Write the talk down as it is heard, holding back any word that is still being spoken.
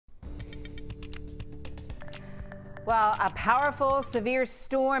Well, a powerful severe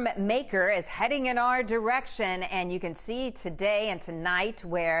storm maker is heading in our direction, and you can see today and tonight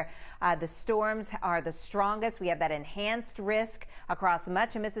where the storms are the strongest. We have that enhanced risk across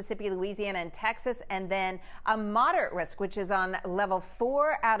much of Mississippi, Louisiana, and Texas, and then a moderate risk, which is on level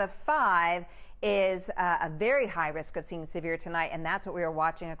 4 out of 5. Is a very high risk of seeing severe tonight, and that's what we are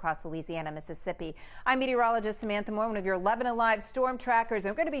watching across Louisiana, Mississippi. I'm meteorologist Samantha Moore, one of your 11 Alive storm trackers,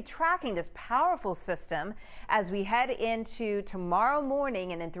 and we're going to be tracking this powerful system as we head into tomorrow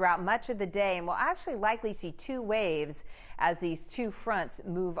morning and then throughout much of the day, and we'll actually likely see 2 waves as these 2 fronts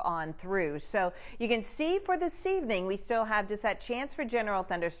move on through. So you can see for this evening, we still have just that chance for general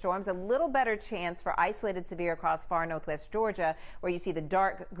thunderstorms, a little better chance for isolated severe across far northwest Georgia, where you see the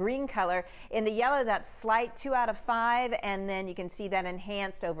dark green color. In the yellow, that's slight 2 out of 5, and then you can see that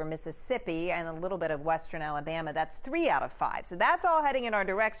enhanced over Mississippi and a little bit of western Alabama. That's 3 out of 5. So that's all heading in our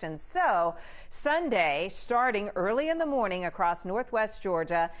direction. So Sunday, starting early in the morning across northwest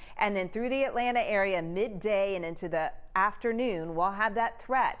Georgia and then through the Atlanta area midday and into the afternoon, we'll have that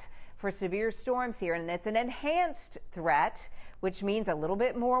threat for severe storms here, and it's an enhanced threat, which means a little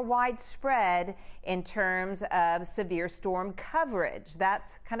bit more widespread in terms of severe storm coverage.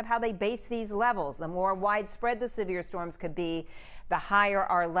 That's kind of how they base these levels. The more widespread the severe storms could be, the higher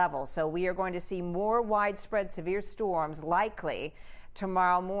our level. So we are going to see more widespread severe storms likely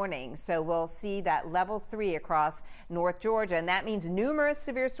tomorrow morning. So we'll see that level 3 across North Georgia, and that means numerous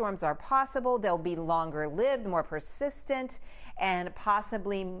severe storms are possible. They'll be longer lived, more persistent, and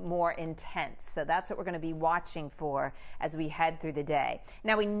possibly more intense. So that's what we're going to be watching for as we head through the day.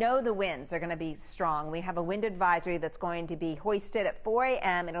 Now, we know the winds are going to be strong. We have a wind advisory that's going to be hoisted at 4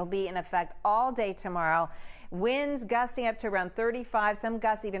 a.m. It'll be in effect all day tomorrow. Winds gusting up to around 35, some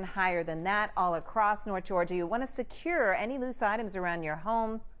gusts even higher than that all across North Georgia. You want to secure any loose items around your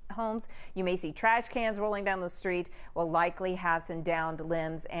homes. You may see trash cans rolling down the street. We'll likely have some downed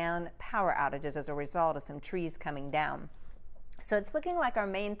limbs and power outages as a result of some trees coming down. So it's looking like our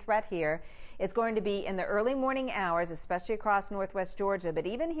main threat here is going to be in the early morning hours, especially across northwest Georgia. But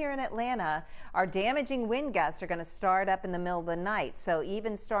even here in Atlanta, our damaging wind gusts are going to start up in the middle of the night. So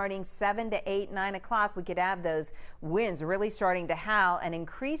even starting 7 to 8, 9 o'clock, we could have those winds really starting to howl and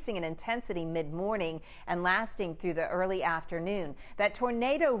increasing in intensity mid-morning and lasting through the early afternoon. That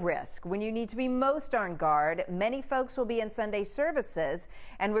tornado risk, when you need to be most on guard, many folks will be in Sunday services,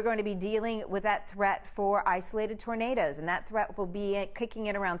 and we're going to be dealing with that threat for isolated tornadoes. And that threat will be kicking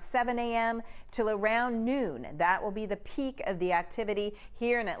in around 7 a.m. till around noon. That will be the peak of the activity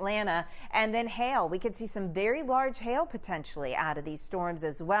here in Atlanta. And then hail. We could see some very large hail potentially out of these storms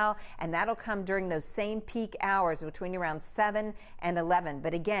as well. And that'll come during those same peak hours between around 7 and 11.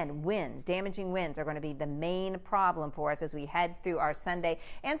 But again, winds, damaging winds are going to be the main problem for us as we head through our Sunday.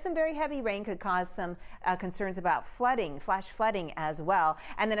 And some very heavy rain could cause some concerns about flooding, flash flooding as well.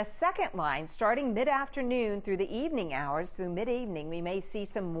 And then a second line starting mid-afternoon through the evening hours, through mid-evening, we may see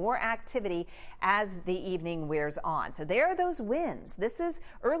some more activity as the evening wears on. So there are those winds. This is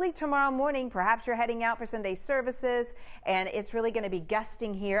early tomorrow morning. Perhaps you're heading out for Sunday services, and it's really going to be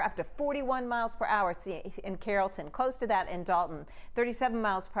gusting here up to 41 miles per hour in Carrollton, close to that in Dalton, 37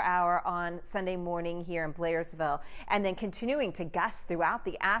 miles per hour on Sunday morning here in Blairsville, and then continuing to gust throughout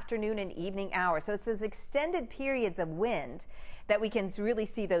the afternoon and evening hours. So it's those extended periods of wind that we can really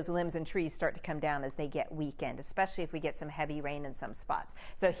see those limbs and trees start to come down as they get weakened, especially if we get some heavy rain in some spots.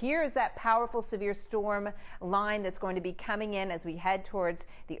 So here is that powerful severe storm line that's going to be coming in as we head towards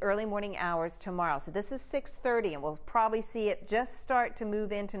the early morning hours tomorrow. So this is 6:30, and we'll probably see it just start to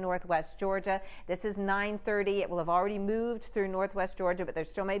move into northwest Georgia. This is 9:30. It will have already moved through northwest Georgia, but there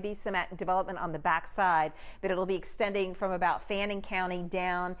still may be some development on the backside, but it'll be extending from about Fannin County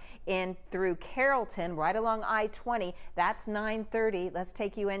down in through Carrollton, right along I-20. That's 9:30. Let's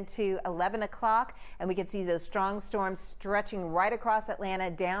take you into 11 o'clock, and we can see those strong storms stretching right across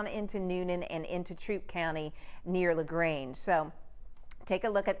Atlanta down into Noonan and into Troup County near LaGrange. So take a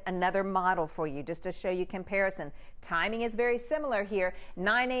look at another model for you just to show you comparison. Timing is very similar here.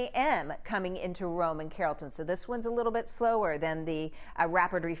 9 a.m. coming into Rome and Carrollton. So this one's a little bit slower than the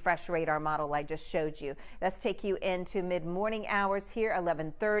rapid refresh radar model I just showed you. Let's take you into mid-morning hours here,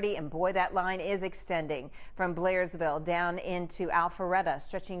 11:30. And boy, that line is extending from Blairsville down into Alpharetta,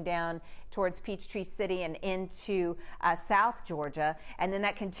 stretching down towards Peachtree City and into South Georgia. And then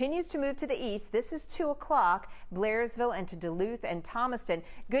that continues to move to the east. This is 2 o'clock, Blairsville into Duluth and Thomas Palmerston.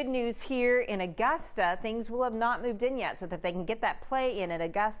 Good news here in Augusta, things will have not moved in yet. So if they can get that play in at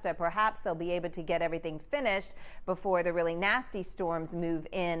Augusta, perhaps they'll be able to get everything finished before the really nasty storms move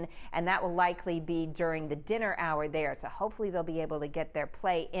in. And that will likely be during the dinner hour there. So hopefully they'll be able to get their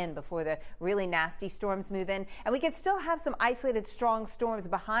play in before the really nasty storms move in. And we can still have some isolated strong storms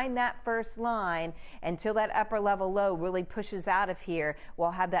behind that first line until that upper level low really pushes out of here.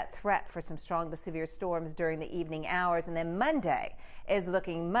 We'll have that threat for some strong to severe storms during the evening hours. And then Monday is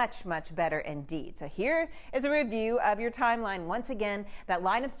looking much, much better indeed. So here is a review of your timeline. Once again, that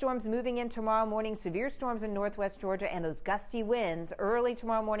line of storms moving in tomorrow morning, severe storms in northwest Georgia and those gusty winds early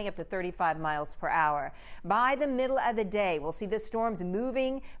tomorrow morning up to 35 miles per hour. By the middle of the day, we'll see the storms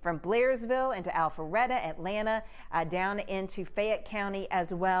moving from Blairsville into Alpharetta, Atlanta, down into Fayette County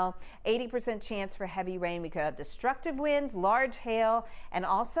as well. 80% chance for heavy rain. We could have destructive winds, large hail, and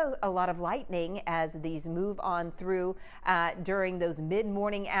also a lot of lightning as these move on through during those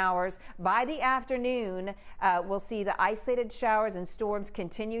mid-morning hours. By the afternoon, we'll see the isolated showers and storms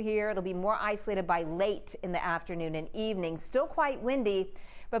continue here. It'll be more isolated by late in the afternoon and evening. Still quite windy.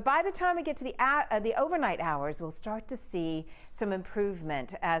 But by the time we get to the overnight hours, we'll start to see some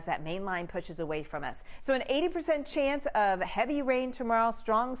improvement as that main line pushes away from us. So an 80% chance of heavy rain tomorrow,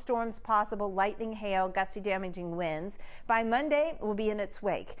 strong storms possible, lightning, hail, gusty damaging winds. By Monday, we'll be in its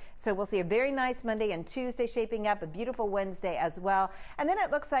wake. So we'll see a very nice Monday and Tuesday shaping up, a beautiful Wednesday as well. And then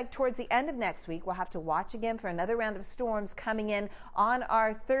it looks like towards the end of next week, we'll have to watch again for another round of storms coming in on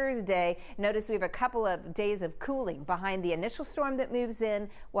our Thursday. Notice we have a couple of days of cooling behind the initial storm that moves in.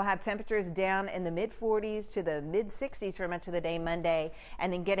 We'll have temperatures down in the mid-40s to the mid-60s for much of the day Monday,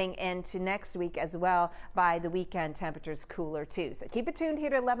 and then getting into next week as well. By the weekend, temperatures cooler too. So keep it tuned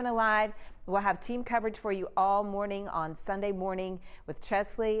here to 11 Alive. We'll have team coverage for you all morning on Sunday morning with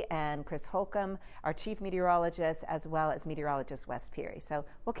Chesley and Chris Holcomb, our chief meteorologist, as well as meteorologist Wes Peary. So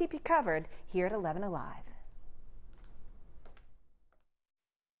we'll keep you covered here at 11 Alive.